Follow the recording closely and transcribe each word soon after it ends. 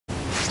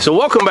So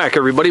welcome back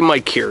everybody,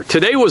 Mike here.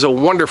 Today was a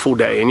wonderful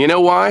day, and you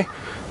know why?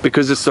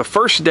 Because it's the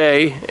first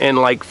day in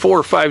like 4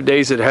 or 5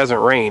 days it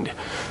hasn't rained.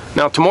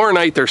 Now tomorrow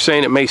night they're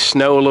saying it may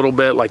snow a little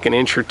bit, like an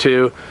inch or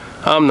two.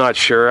 I'm not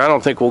sure. I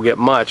don't think we'll get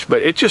much,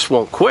 but it just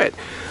won't quit.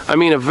 I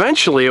mean,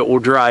 eventually it will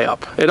dry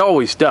up. It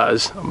always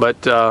does,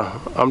 but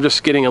I'm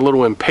just getting a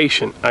little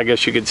impatient, I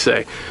guess you could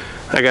say.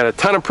 I got a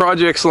ton of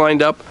projects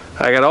lined up.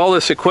 I got all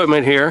this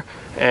equipment here,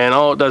 and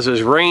all it does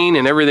is rain,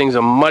 and everything's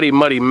a muddy,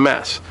 muddy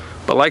mess.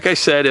 But like I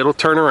said, it'll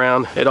turn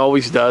around. It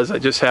always does. I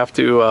just have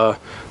to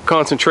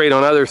concentrate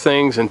on other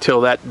things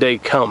until that day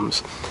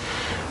comes.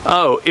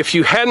 Oh, if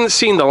you hadn't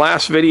seen the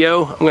last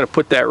video, I'm going to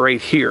put that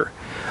right here.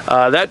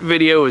 That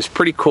video is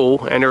pretty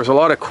cool, and there was a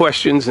lot of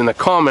questions in the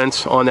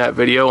comments on that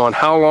video on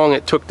how long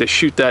it took to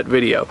shoot that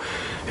video.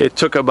 It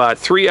took about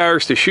 3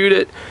 hours to shoot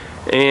it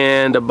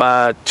and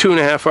about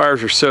 2.5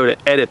 hours or so to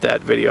edit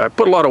that video. I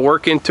put a lot of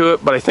work into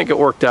it, but I think it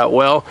worked out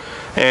well,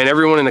 and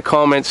everyone in the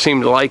comments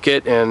seemed to like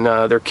it, and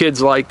their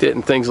kids liked it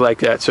and things like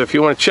that. So if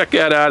you want to check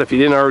that out, if you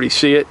didn't already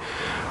see it,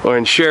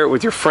 and share it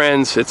with your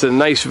friends, it's a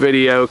nice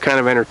video, kind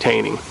of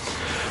entertaining.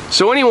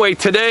 So anyway,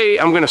 today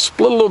I'm going to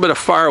split a little bit of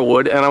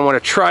firewood, and I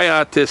want to try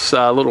out this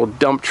little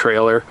dump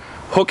trailer,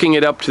 hooking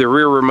it up to the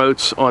rear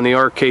remotes on the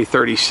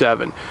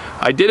RK37.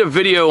 I did a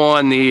video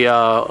on the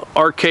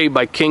RK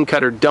by King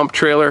Kutter dump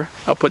trailer.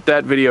 I'll put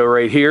that video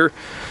right here,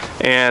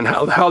 and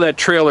how that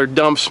trailer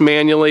dumps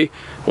manually.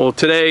 Well,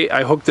 today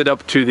I hooked it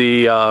up to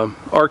the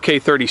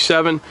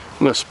RK37. I'm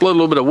going to split a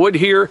little bit of wood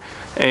here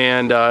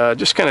and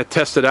just kind of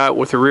test it out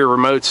with the rear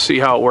remotes, see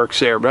how it works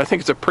there. But I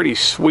think it's a pretty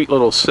sweet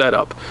little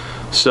setup.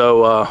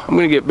 So I'm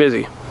going to get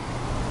busy.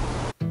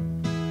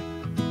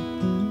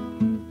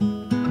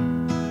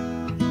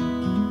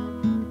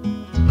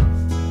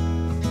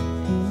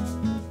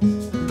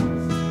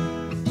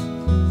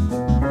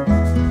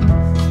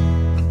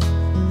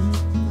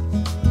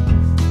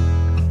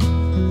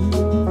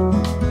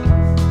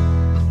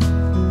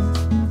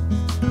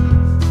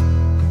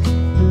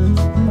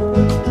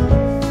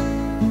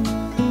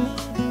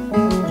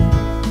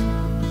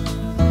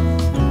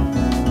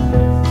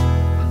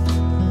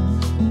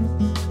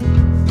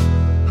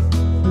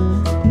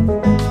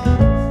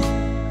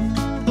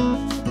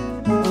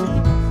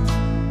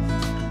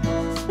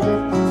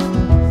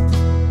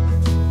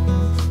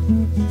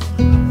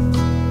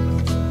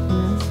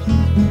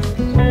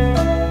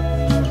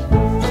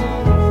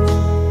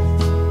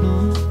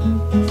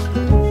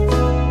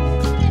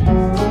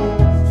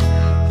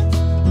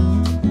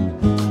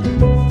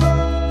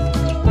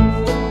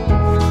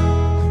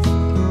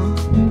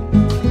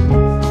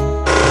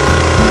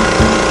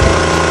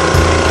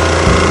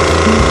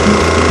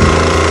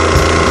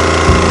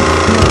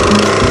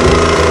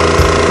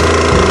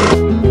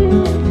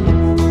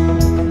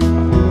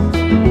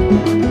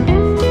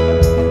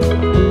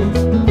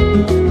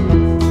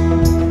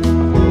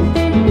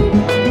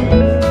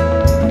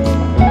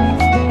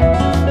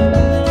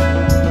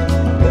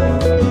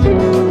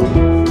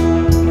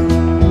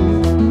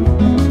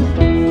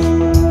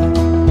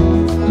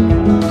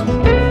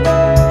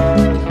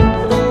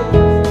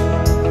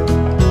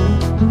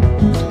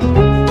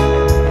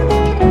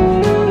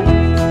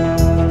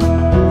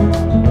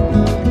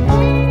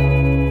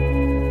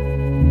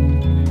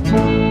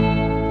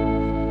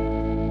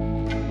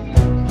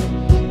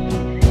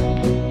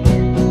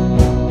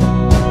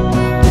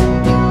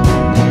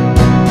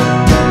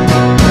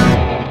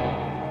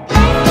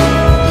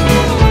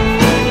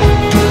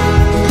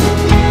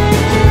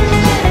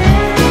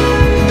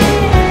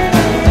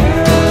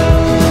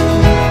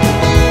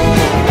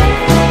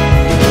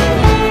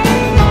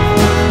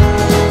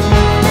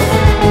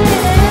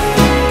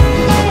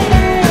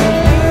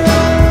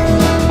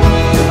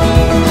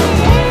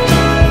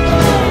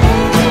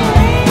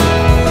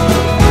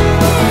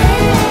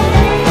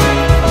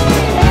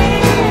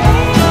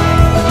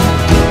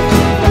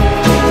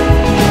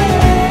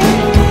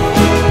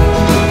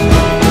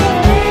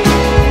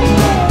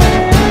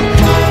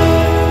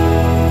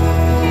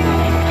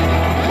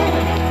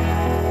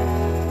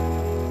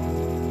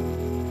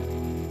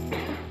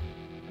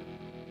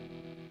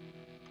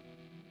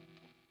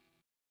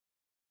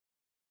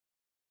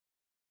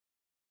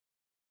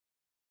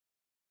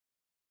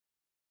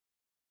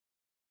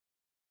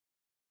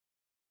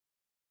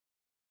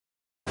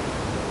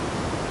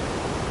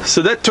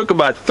 So that took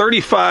about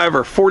 35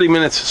 or 40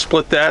 minutes to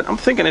split that. I'm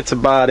thinking it's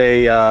about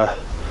a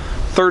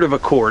third of a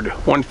cord.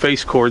 One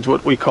face cord's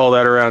what we call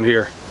that around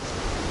here.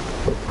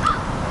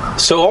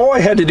 So all I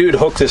had to do to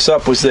hook this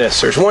up was this.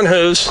 There's one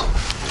hose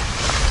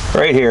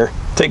right here.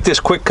 Take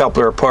this quick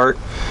coupler apart,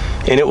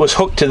 and it was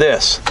hooked to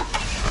this.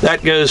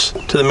 That goes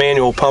to the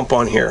manual pump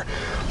on here.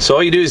 So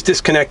all you do is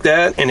disconnect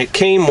that, and it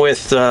came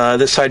with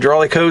this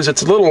hydraulic hose.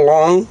 It's a little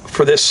long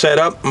for this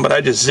setup, but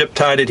I just zip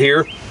tied it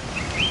here.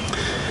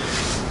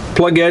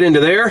 Plug that into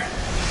there,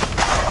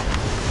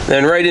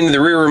 then right into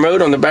the rear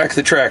remote on the back of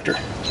the tractor.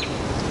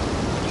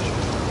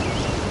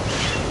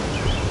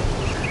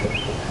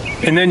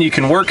 And then you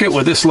can work it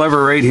with this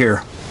lever right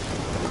here.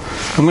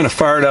 I'm going to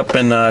fire it up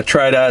and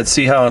try it out and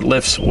see how it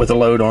lifts with a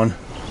load on.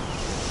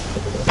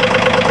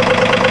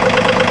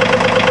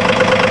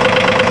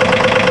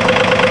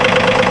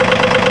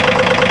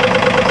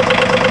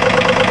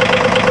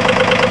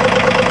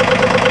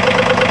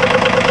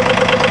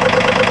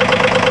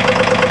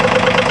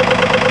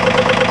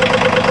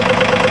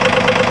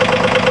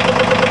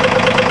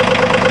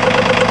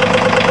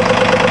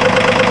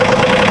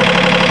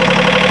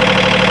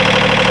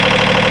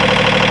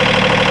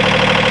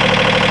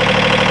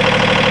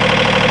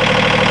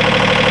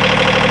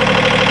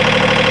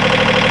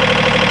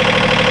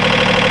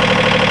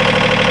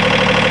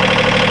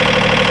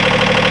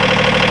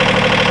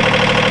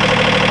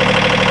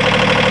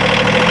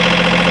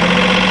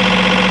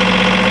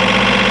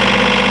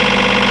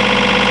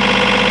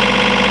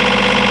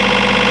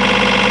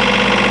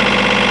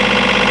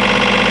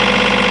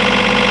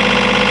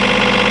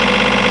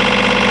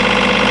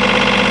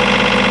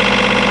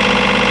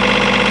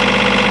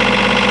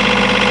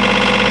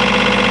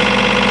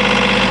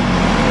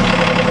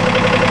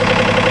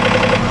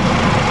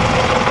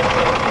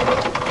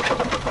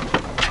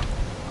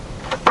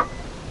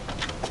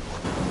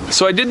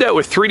 So I did that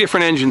with 3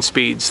 different engine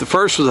speeds. The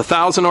first was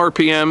 1,000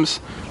 RPMs,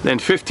 then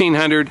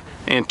 1,500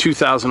 and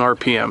 2,000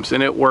 RPMs,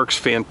 and it works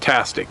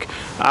fantastic.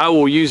 I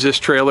will use this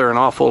trailer an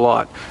awful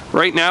lot.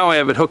 Right now I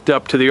have it hooked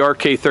up to the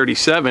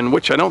RK37,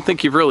 which I don't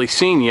think you've really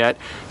seen yet.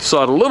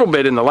 Saw it a little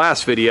bit in the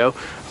last video,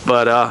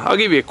 but I'll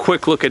give you a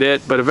quick look at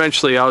it, but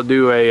eventually I'll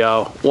do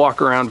a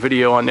walk around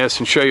video on this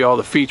and show you all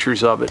the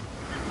features of it.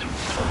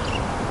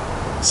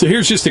 So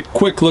here's just a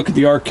quick look at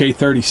the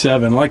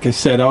RK37. Like I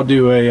said, I'll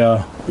do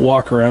a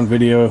walk around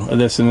video of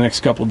this in the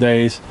next couple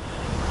days.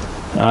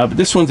 But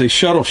this one's a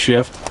shuttle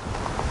shift.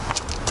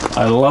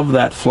 I love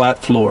that flat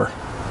floor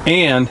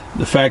and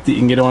the fact that you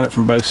can get on it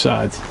from both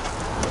sides.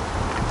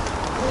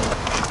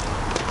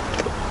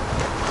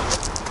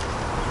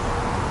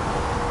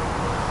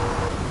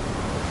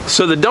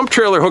 So the dump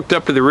trailer hooked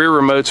up to the rear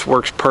remotes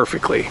works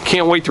perfectly.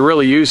 Can't wait to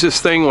really use this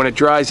thing when it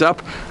dries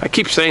up. I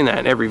keep saying that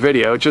in every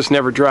video, it just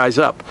never dries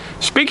up.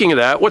 Speaking of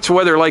that, what's the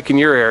weather like in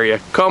your area?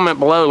 Comment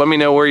below, let me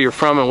know where you're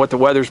from and what the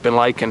weather's been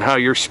like and how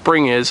your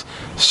spring is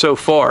so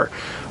far.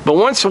 But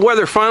once the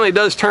weather finally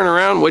does turn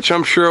around, which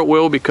I'm sure it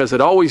will because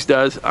it always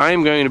does, I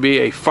am going to be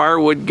a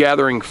firewood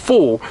gathering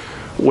fool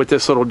with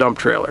this little dump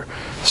trailer.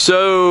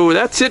 So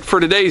that's it for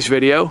today's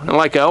video. And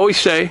like I always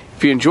say,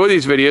 if you enjoy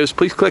these videos,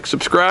 please click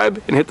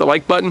subscribe and hit the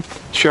like button.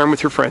 Share them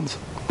with your friends.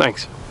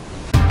 Thanks.